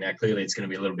afternoon. Now, clearly it's going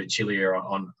to be a little bit chillier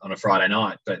on a Friday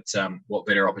night, but what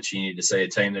better opportunity to see a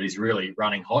team that is really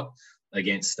running hot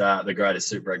against the greatest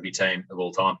Super Rugby team of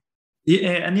all time.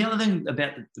 Yeah, and the other thing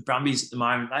about the Brumbies at the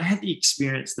moment, they had the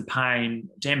experience, the pain.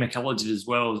 Dan McKellar did as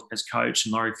well as coach,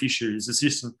 and Laurie Fisher as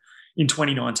assistant in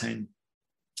 2019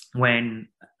 when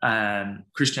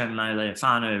Cristiano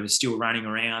Leofano was still running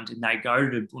around, and they go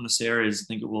to Buenos Aires, I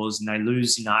think it was, and they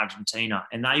lose in Argentina,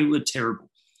 and they were terrible.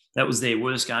 That was their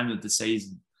worst game of the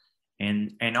season.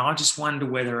 And I just wonder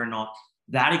whether or not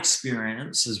that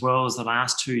experience, as well as the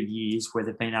last 2 years where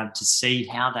they've been able to see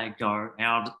how they go,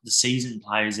 how the season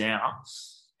plays out,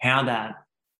 how that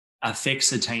affects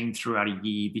the team throughout a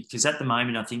year. Because at the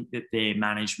moment, I think that their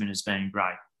management has been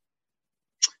great.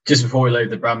 Just before we leave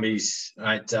the Brumbies,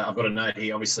 mate, I've got a note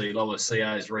here. Obviously, Lola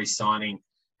Sio's re-signing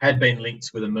had been linked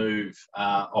with a move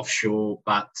offshore,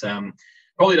 but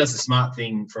probably does the smart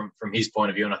thing from his point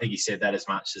of view. And I think he said that as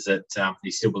much as that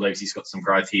he still believes he's got some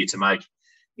growth here to make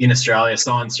in Australia.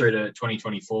 Signed through to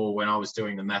 2024. When I was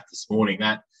doing the math this morning,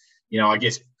 that, I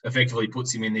guess effectively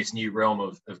puts him in this new realm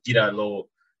of Giddo law,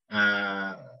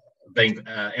 being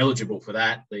eligible for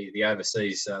that, the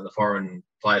overseas, the foreign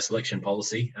player selection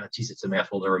policy. Geez, it's a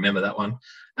mouthful to remember that one.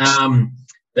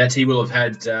 That he will have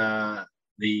had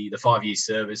the 5-year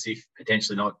service, if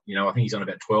potentially not, I think he's on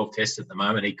about 12 tests at the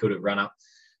moment. He could have run up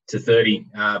to 30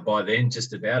 by then,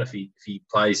 just about, if he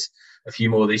plays a few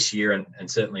more this year and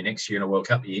certainly next year in a World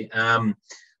Cup year.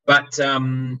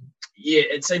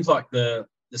 It seems like the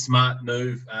smart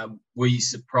move. Were you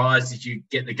surprised? Did you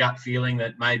get the gut feeling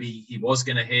that maybe he was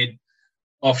going to head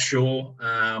offshore?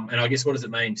 And I guess what does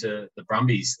it mean to the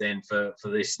Brumbies then for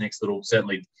this next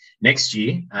certainly next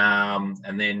year?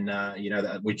 And then,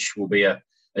 which will be a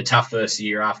tough first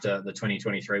year after the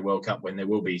 2023 World Cup when there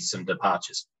will be some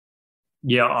departures.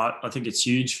 Yeah, I think it's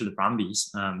huge for the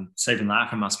Brumbies. Stephen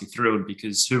Larkham must be thrilled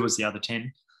because who was the other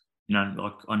 10?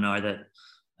 I know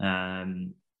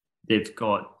that they've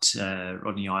got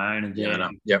Rodney Iona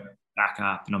there back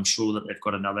up, and I'm sure that they've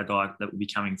got another guy that will be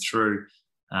coming through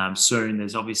soon.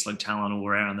 There's obviously talent all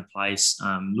around the place.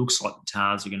 Looks like the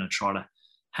Tars are going to try to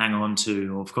hang on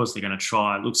to, or of course they're going to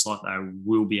try. It looks like they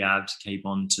will be able to keep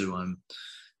on to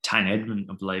Tane Edmund,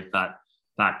 I believe, but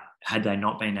had they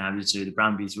not been able to, the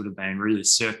Brumbies would have been really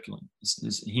circling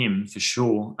him for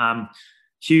sure.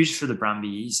 Huge for the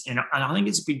Brumbies. And I think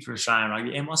it's big for Australian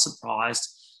rugby. Am I surprised?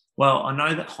 Well, I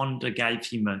know that Honda gave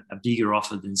him a bigger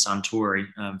offer than Suntory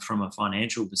from a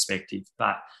financial perspective,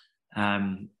 but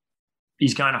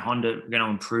he's going to Honda, going to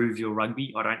improve your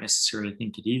rugby. I don't necessarily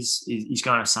think it is. He's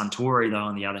going to Suntory, though,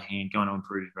 on the other hand, going to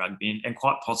improve rugby, and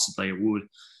quite possibly it would.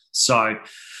 So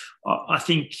I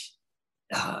think...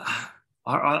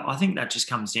 I think that just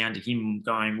comes down to him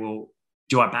going, well,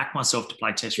 do I back myself to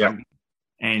play Test rugby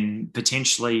and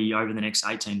potentially over the next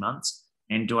 18 months?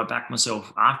 And do I back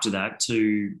myself after that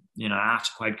to,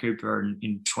 after Quade Cooper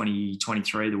in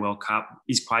 2023, the World Cup?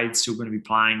 Is Quade still going to be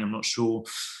playing? I'm not sure.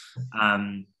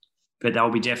 But they'll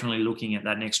be definitely looking at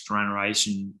that next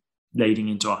generation leading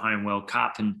into a home World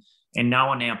Cup. And no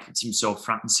one now puts himself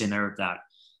front and centre of that.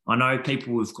 I know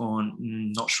people have gone,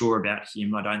 not sure about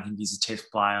him. I don't think he's a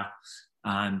Test player.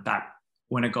 But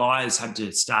when a guy has had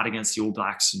to start against the All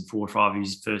Blacks in 4 or 5 of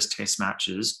his first Test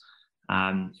matches,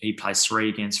 he plays 3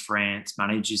 against France,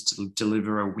 manages to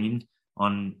deliver a win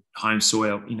on home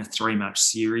soil in a 3-match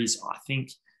series. I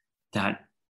think that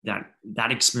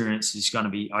experience is going to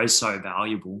be so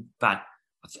valuable. But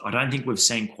I don't think we've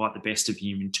seen quite the best of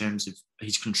him in terms of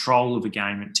his control of a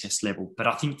game at Test level. But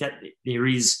I think that there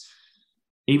is...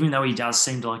 Even though he does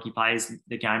seem like he plays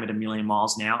the game at a million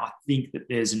miles an hour, I think that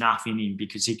there's enough in him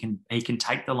because he can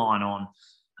take the line on.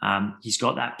 He's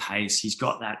got that pace. He's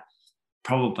got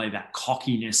probably that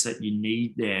cockiness that you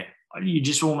need there. You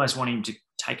just almost want him to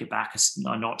take it back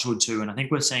a notch or two. And I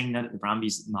think we're seeing that at the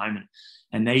Brumbies at the moment.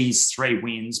 And these 3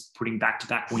 wins, putting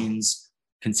back-to-back wins,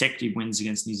 consecutive wins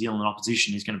against New Zealand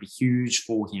opposition is going to be huge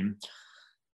for him.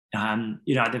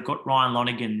 They've got Ryan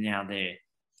Lonergan now there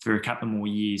for a couple more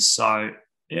years. So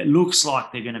it looks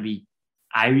like they're going to be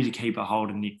able to keep a hold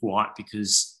of Nick White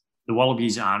because the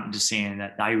Wallabies aren't understanding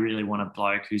that they really want a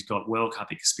bloke who's got World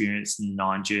Cup experience in the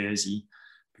 9 jersey,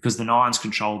 because the 9s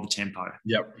control the tempo.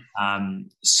 Yep.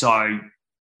 So,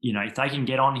 if they can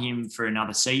get on him for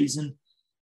another season,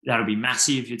 that'll be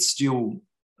massive. It's still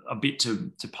a bit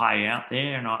to play out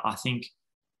there. And I think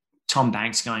Tom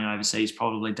Banks going overseas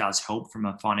probably does help from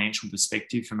a financial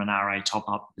perspective, from an RA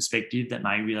top-up perspective, that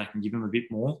maybe they can give him a bit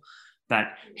more.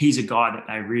 But he's a guy that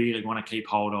they really want to keep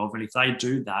hold of. And if they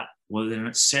do that, well, then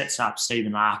it sets up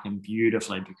Stephen Larkham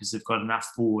beautifully, because they've got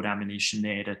enough forward ammunition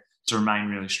there to remain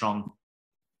really strong.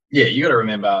 Yeah, you got to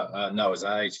remember Noah's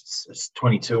age. It's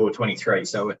 22 or 23.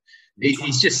 So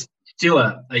he's just still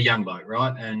a young bloke,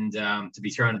 right? And to be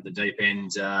thrown at the deep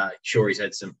end, sure, he's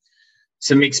had some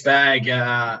mixed bag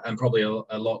and probably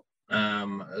a lot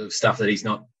of stuff that he's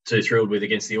not too thrilled with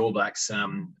against the All Blacks,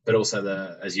 but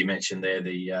also as you mentioned there,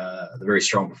 the very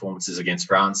strong performances against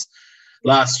France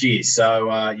last year. So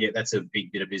that's a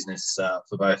big bit of business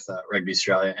for both Rugby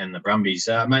Australia and the Brumbies.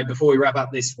 Mate, before we wrap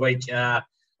up this week,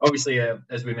 obviously,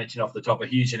 as we mentioned off the top, a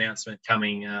huge announcement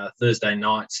coming Thursday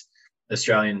night,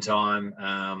 Australian time.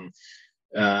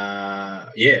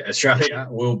 Australia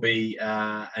will be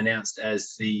announced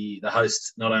as the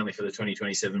host not only for the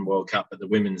 2027 World Cup, but the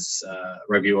Women's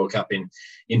Rugby World Cup in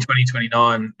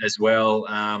 2029 as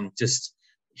well. Just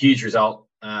huge result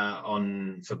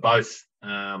for both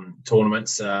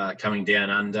tournaments coming down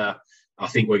under. I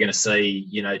think we're going to see,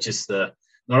 just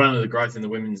not only the growth in the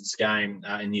women's game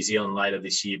in New Zealand later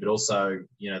this year, but also,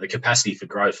 the capacity for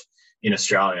growth in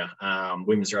Australia.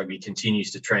 Women's rugby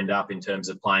continues to trend up in terms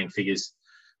of playing figures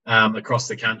across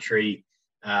the country,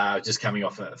 just coming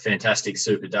off a fantastic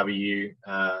Super W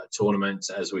tournament,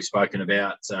 as we've spoken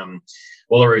about.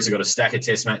 Wallaroos have got a stack of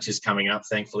test matches coming up.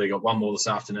 Thankfully, got one more this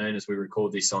afternoon as we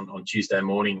record this on Tuesday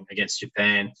morning against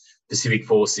Japan, Pacific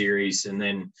 4 series, and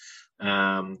then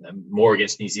more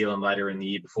against New Zealand later in the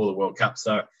year before the World Cup.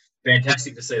 So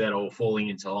fantastic to see that all falling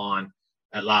into line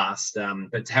at last.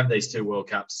 But to have these 2 World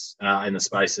Cups in the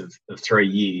space of 3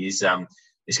 years,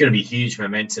 it's going to be huge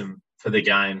momentum for the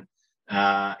game.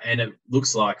 And it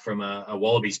looks like, from a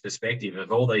Wallabies perspective,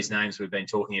 of all these names we've been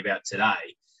talking about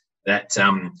today, that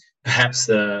perhaps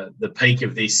the peak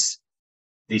of this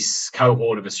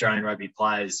cohort of Australian rugby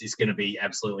players is going to be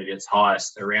absolutely at its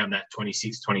highest around that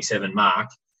 26-27 mark,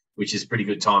 which is pretty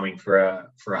good timing for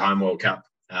a home World Cup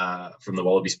from the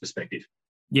Wallabies perspective.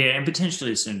 Yeah, and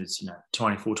potentially as soon as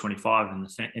 24, 25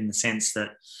 in the sense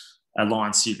that a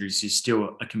Lions series is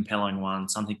still a compelling one,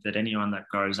 something that anyone that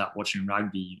grows up watching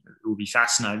rugby will be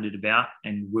fascinated about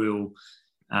and will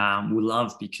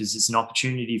love, because it's an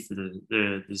opportunity for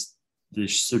the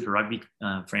Super Rugby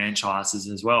franchises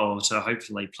as well to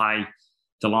hopefully play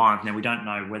the Lions. Now, we don't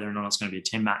know whether or not it's going to be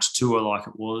a 10-match tour like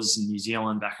it was in New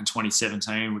Zealand back in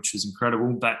 2017, which was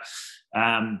incredible. But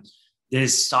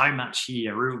there's so much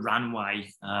here, a real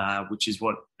runway, which is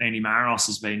what Andy Marinos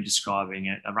has been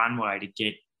describing, a runway to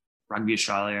get Rugby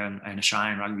Australia and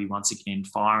Australian rugby once again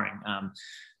firing.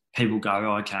 People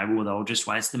go, okay, well, they'll just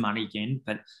waste the money again.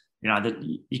 But, that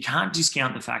you can't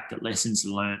discount the fact that lessons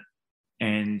learnt.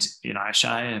 And,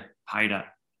 Australia paid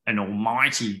an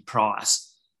almighty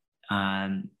price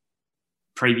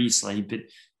previously, but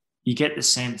you get the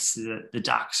sense that the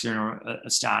Ducks are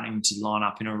starting to line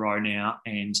up in a row now,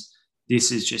 and this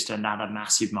is just another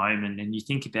massive moment. And you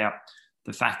think about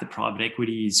the fact that private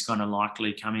equity is going to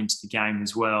likely come into the game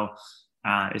as well.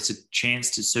 It's a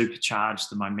chance to supercharge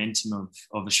the momentum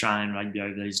of Australian rugby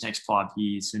over these next 5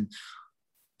 years. And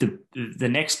the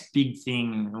next big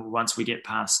thing, once we get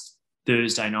past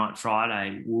Thursday night,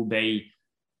 Friday, will be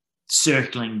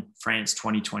circling France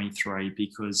 2023,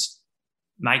 because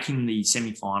making the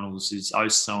semi-finals is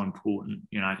so important.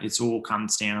 It's all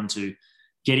comes down to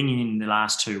getting in the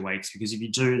last 2 weeks, because if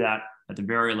you do that, at the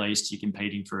very least, you're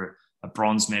competing for a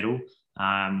bronze medal.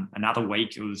 Another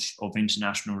week of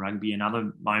international rugby,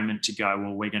 another moment to go,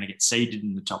 well, we're going to get seeded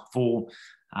in the top 4.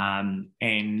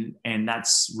 And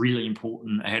that's really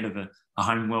important ahead of a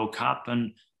home World Cup.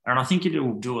 And I think it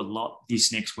will do a lot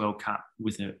this next World Cup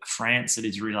with a France that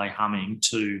is really humming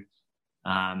to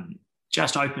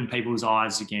just open people's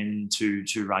eyes again to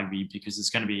rugby, because it's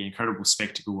going to be an incredible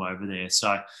spectacle over there.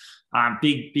 So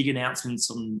big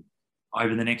announcements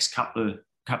over the next couple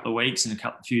of weeks and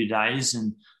few days.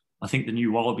 And I think the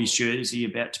new Wallabies jersey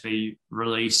about to be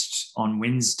released on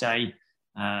Wednesday,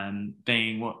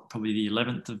 being probably the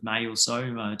 11th of May or so,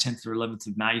 10th or 11th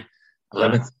of May.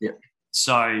 11th, yeah.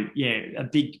 So, yeah, a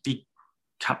big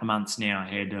couple of months now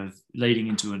ahead of leading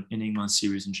into an England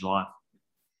series in July.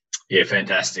 Yeah,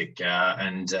 fantastic.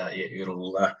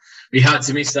 It'll be hard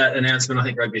to miss that announcement. I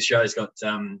think Rugby Australia's got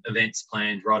events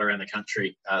planned right around the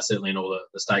country, certainly in all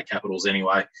the state capitals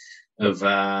anyway.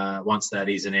 Once that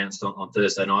is announced on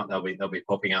Thursday night, they'll be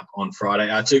popping up on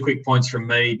Friday. 2 quick points from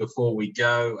me before we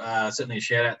go. Certainly a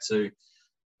shout out to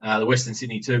the Western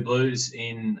Sydney 2 Blues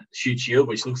in Shute Shield,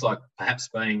 which looks like perhaps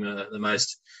being the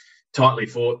most tightly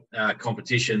fought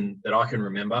competition that I can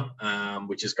remember,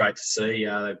 which is great to see.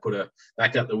 They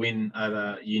backed up the win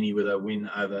over Uni with a win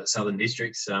over Southern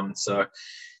Districts. So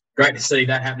great to see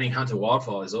that happening. Hunter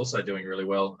Wildfire is also doing really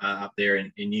well up there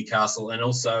in Newcastle. And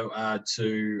also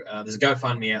there's a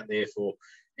GoFundMe out there for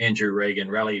Andrew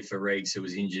Regan, Rally for Regs, who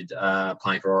was injured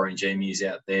playing for Orange Emus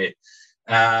out there.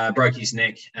 Broke his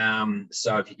neck.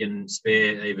 So if you can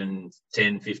spare even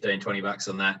 10, 15, 20 bucks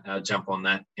on that, jump on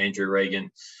that. Andrew Regan,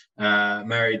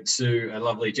 married to a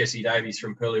lovely Jessie Davies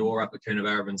from Pearly War up at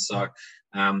Coonabarabran. So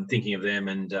thinking of them,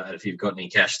 and if you've got any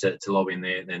cash to lob in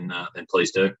there, then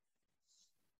please do.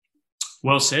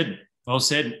 Well said. Well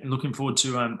said. Looking forward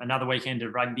to another weekend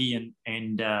of rugby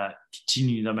and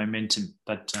continue the momentum.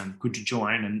 But good to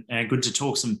join and good to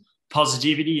talk some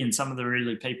positivity and some of the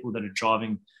really people that are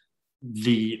driving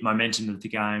the momentum of the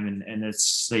game, and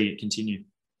let's see it continue.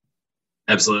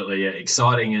 Absolutely, yeah,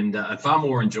 exciting and far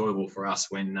more enjoyable for us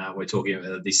when we're talking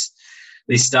about this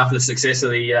stuff. The success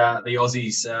of the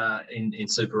Aussies in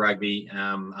Super Rugby,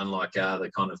 unlike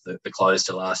the kind of the close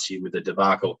to last year with the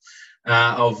debacle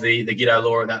of the Giddo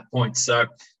Law at that point. So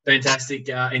fantastic.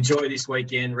 Enjoy this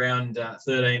weekend. Round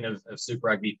 13 of Super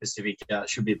Rugby Pacific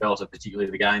should be a belter, particularly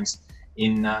the games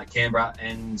in Canberra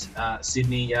and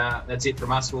Sydney. That's it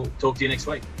from us. We'll talk to you next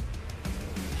week.